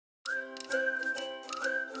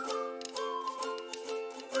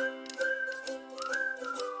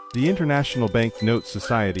The International Banknote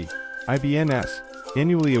Society, IBNS,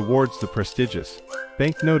 annually awards the prestigious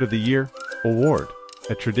Banknote of the Year award,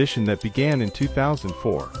 a tradition that began in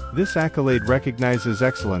 2004. This accolade recognizes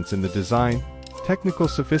excellence in the design, technical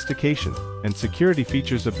sophistication, and security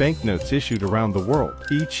features of banknotes issued around the world.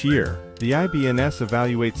 Each year, the IBNS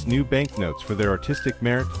evaluates new banknotes for their artistic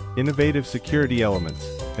merit, innovative security elements,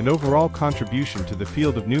 and overall contribution to the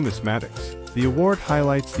field of numismatics. The award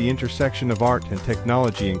highlights the intersection of art and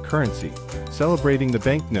technology in currency, celebrating the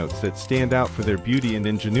banknotes that stand out for their beauty and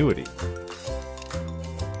ingenuity.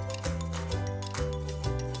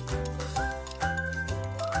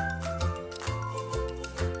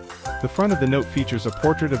 The front of the note features a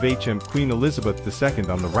portrait of Queen Elizabeth II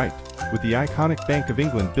on the right, with the iconic Bank of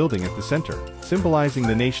England building at the center, symbolizing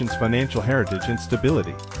the nation's financial heritage and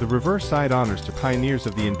stability. The reverse side honors to pioneers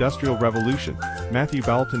of the Industrial Revolution, Matthew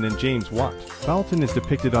Boulton and James Watt. Boulton is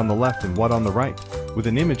depicted on the left and Watt on the right, with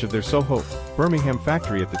an image of their Soho, Birmingham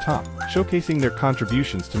factory at the top, showcasing their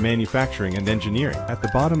contributions to manufacturing and engineering. At the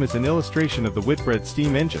bottom is an illustration of the Whitbread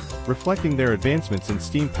steam engine, reflecting their advancements in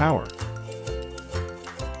steam power.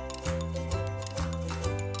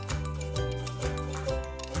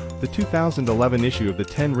 The 2011 issue of the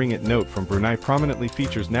 10 ringgit note from Brunei prominently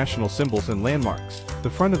features national symbols and landmarks. The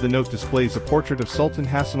front of the note displays a portrait of Sultan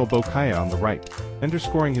Hassanal Bolkiah on the right,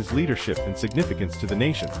 underscoring his leadership and significance to the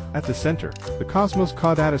nation. At the center, the Cosmos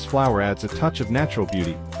Caudatus flower adds a touch of natural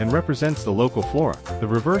beauty and represents the local flora. The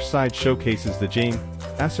reverse side showcases the Jain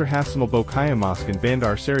Asir Hassanal Bolkiah Mosque in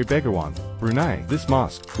Bandar Seri Begawan, Brunei. This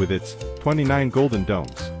mosque, with its 29 golden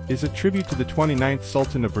domes, is a tribute to the 29th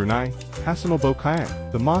Sultan of Brunei, Hassanal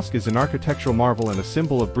Bolkiah. The mosque is an architectural marvel and a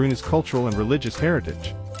symbol of Brunei's cultural and religious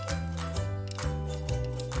heritage.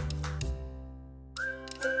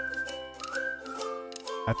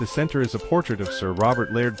 At the center is a portrait of Sir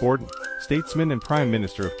Robert Laird Borden, statesman and Prime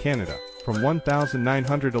Minister of Canada, from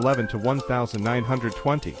 1911 to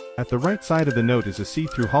 1920. At the right side of the note is a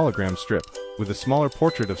see-through hologram strip, with a smaller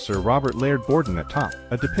portrait of Sir Robert Laird Borden at top,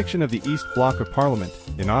 a depiction of the East Block of Parliament,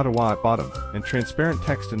 in Ottawa at bottom, and transparent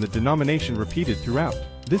text in the denomination repeated throughout.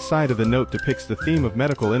 This side of the note depicts the theme of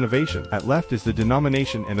medical innovation. At left is the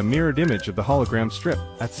denomination and a mirrored image of the hologram strip.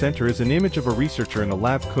 At center is an image of a researcher in a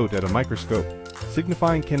lab coat at a microscope,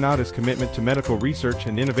 signifying Canada's commitment to medical research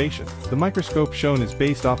and innovation. The microscope shown is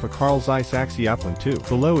based off a Carl Zeiss Axioplan 2.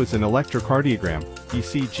 Below is an electrocardiogram,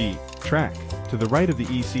 ECG, track. To the right of the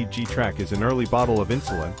ECG track is an early bottle of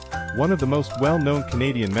insulin, one of the most well-known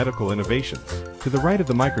Canadian medical innovations. To the right of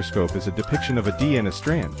the microscope is a depiction of a DNA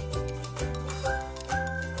strand.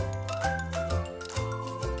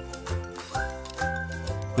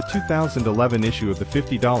 The 2011 issue of the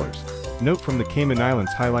 $50 note from the Cayman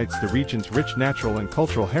Islands highlights the region's rich natural and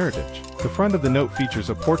cultural heritage. The front of the note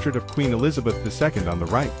features a portrait of Queen Elizabeth II on the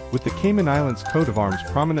right, with the Cayman Islands coat of arms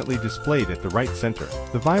prominently displayed at the right center.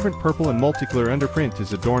 The vibrant purple and multicolor underprint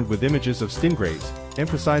is adorned with images of stingrays,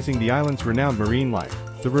 emphasizing the island's renowned marine life.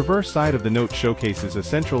 The reverse side of the note showcases a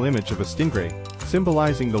central image of a stingray,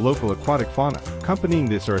 symbolizing the local aquatic fauna. Accompanying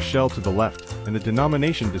this are a shell to the left, and the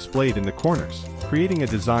denomination displayed in the corners, creating a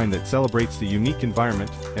design that celebrates the unique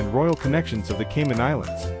environment and royal connections of the Cayman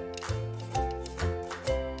Islands.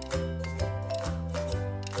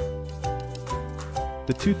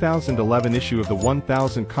 The 2011 issue of the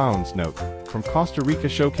 1,000 crowns note from Costa Rica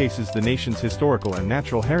showcases the nation's historical and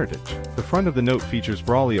natural heritage. The front of the note features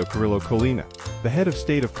Braulio Carrillo Colina, the head of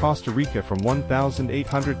state of Costa Rica from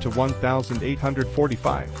 1800 to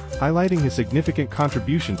 1845, highlighting his significant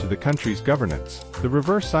contribution to the country's governance. The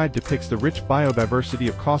reverse side depicts the rich biodiversity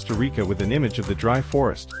of Costa Rica with an image of the dry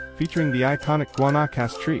forest, featuring the iconic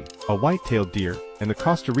guanacas tree, a white-tailed deer, and the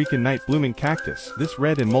Costa Rican night-blooming cactus. This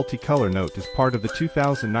red and multicolor note is part of the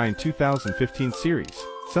 2009-2015 series,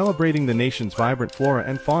 celebrating the nation's vibrant flora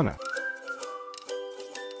and fauna.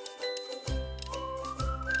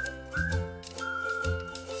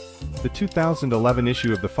 The 2011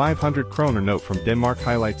 issue of the 500 kroner note from Denmark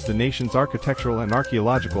highlights the nation's architectural and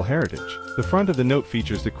archaeological heritage. The front of the note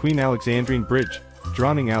features the Queen Alexandrine Bridge,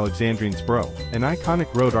 Dronning Alexandrine's Bro, an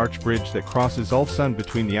iconic road arch bridge that crosses Ulfsund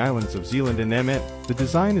between the islands of Zealand and MN. The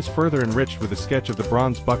design is further enriched with a sketch of the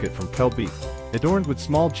bronze bucket from Kelby, adorned with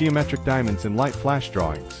small geometric diamonds and light flash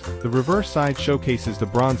drawings. The reverse side showcases the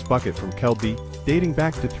bronze bucket from Kelby, dating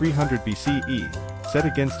back to 300 BCE, set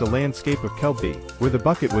against a landscape of Kelby, where the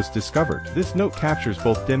bucket was discovered. This note captures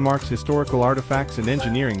both Denmark's historical artifacts and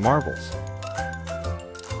engineering marvels.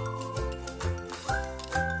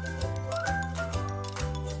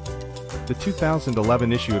 The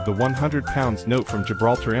 2011 issue of the £100 note from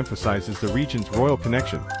Gibraltar emphasizes the region's royal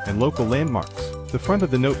connection and local landmarks. The front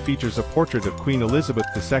of the note features a portrait of Queen Elizabeth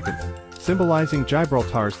II, symbolizing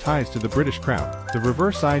Gibraltar's ties to the British crown. The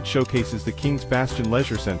reverse side showcases the King's Bastion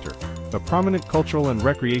Leisure Centre, a prominent cultural and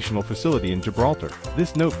recreational facility in Gibraltar.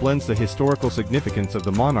 This note blends the historical significance of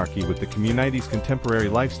the monarchy with the community's contemporary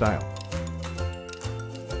lifestyle.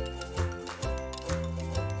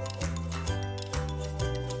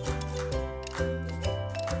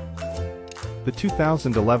 The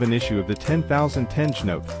 2011 issue of the 10,000 tenge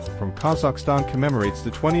note from Kazakhstan commemorates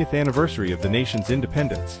the 20th anniversary of the nation's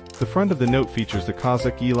independence. The front of the note features the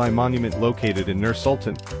Kazakh Eli monument located in Nur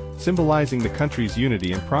Sultan, symbolizing the country's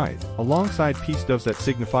unity and pride, alongside peace doves that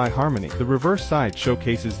signify harmony. The reverse side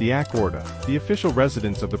showcases the Ak Orda, the official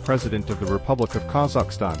residence of the President of the Republic of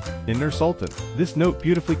Kazakhstan, in Nur Sultan. This note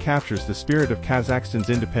beautifully captures the spirit of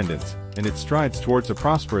Kazakhstan's independence and its strides towards a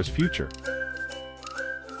prosperous future.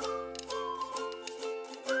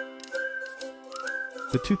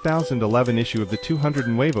 The 2011 issue of the 200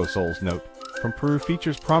 Nuevo Soles note from Peru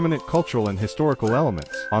features prominent cultural and historical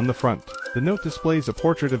elements. On the front, the note displays a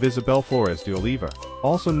portrait of Isabel Flores de Oliva,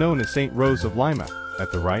 also known as Saint Rose of Lima. At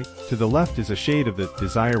the right, to the left is a shade of the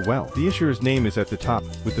Desire Well. The issuer's name is at the top,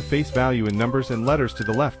 with the face value in numbers and letters to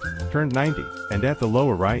the left, turned 90, and at the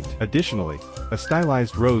lower right. Additionally, a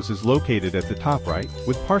stylized rose is located at the top right,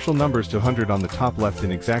 with partial numbers to 100 on the top left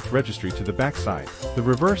and exact registry to the back side. The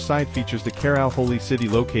reverse side features the Caral Holy City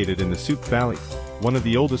located in the Sup Valley, one of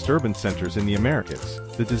the oldest urban centers in the Americas.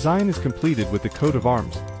 The design is completed with the coat of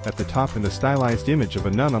arms at the top and the stylized image of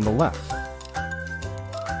a nun on the left.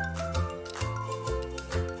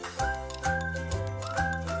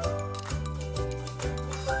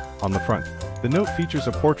 On the front, the note features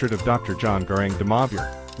a portrait of Dr. John Garang Damabur,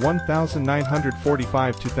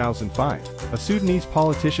 1945–2005, a Sudanese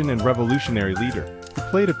politician and revolutionary leader who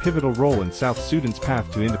played a pivotal role in South Sudan's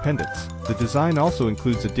path to independence. The design also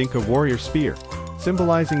includes a Dinka warrior spear,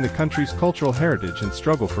 symbolizing the country's cultural heritage and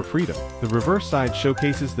struggle for freedom. The reverse side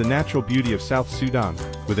showcases the natural beauty of South Sudan,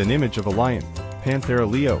 with an image of a lion, Panthera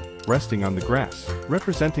leo, resting on the grass,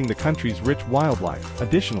 representing the country's rich wildlife.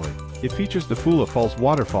 Additionally, it features the Fula Falls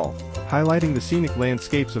waterfall, highlighting the scenic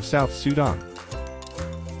landscapes of South Sudan.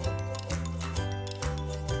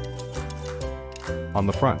 On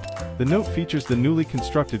the front, the note features the newly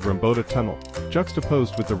constructed Rambuta Tunnel,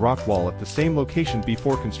 juxtaposed with the rock wall at the same location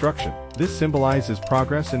before construction. This symbolizes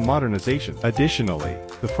progress and modernization. Additionally,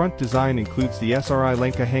 the front design includes the Sri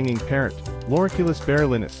Lanka hanging parrot, Loriculus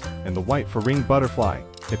berlinus, and the white fur-ringed butterfly,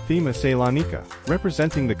 Epthema ceylanica,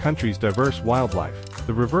 representing the country's diverse wildlife.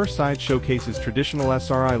 The reverse side showcases traditional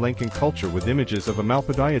Sri Lankan culture with images of a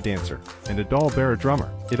Malpadaya dancer and a Dalbara drummer.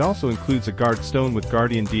 It also includes a guard stone with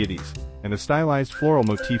guardian deities, and a stylized floral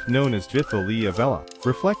motif known as Dvitha Lia Vela,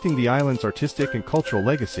 reflecting the island's artistic and cultural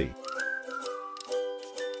legacy.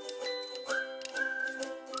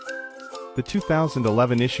 The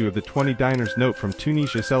 2011 issue of the 20 Diners note from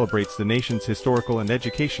Tunisia celebrates the nation's historical and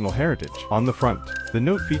educational heritage. On the front, the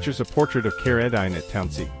note features a portrait of Kher Edinet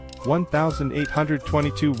Tounsi,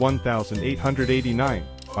 1822–1889,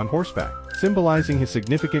 on horseback, symbolizing his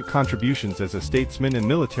significant contributions as a statesman and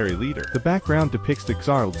military leader. The background depicts the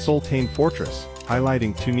Xarld Sultan fortress,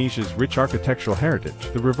 highlighting Tunisia's rich architectural heritage.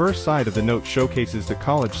 The reverse side of the note showcases the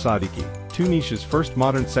College Sadiki, Tunisia's first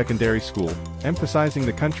modern secondary school, emphasizing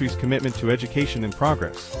the country's commitment to education and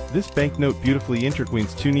progress. This banknote beautifully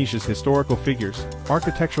intertwines Tunisia's historical figures,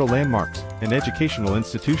 architectural landmarks, and educational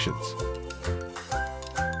institutions.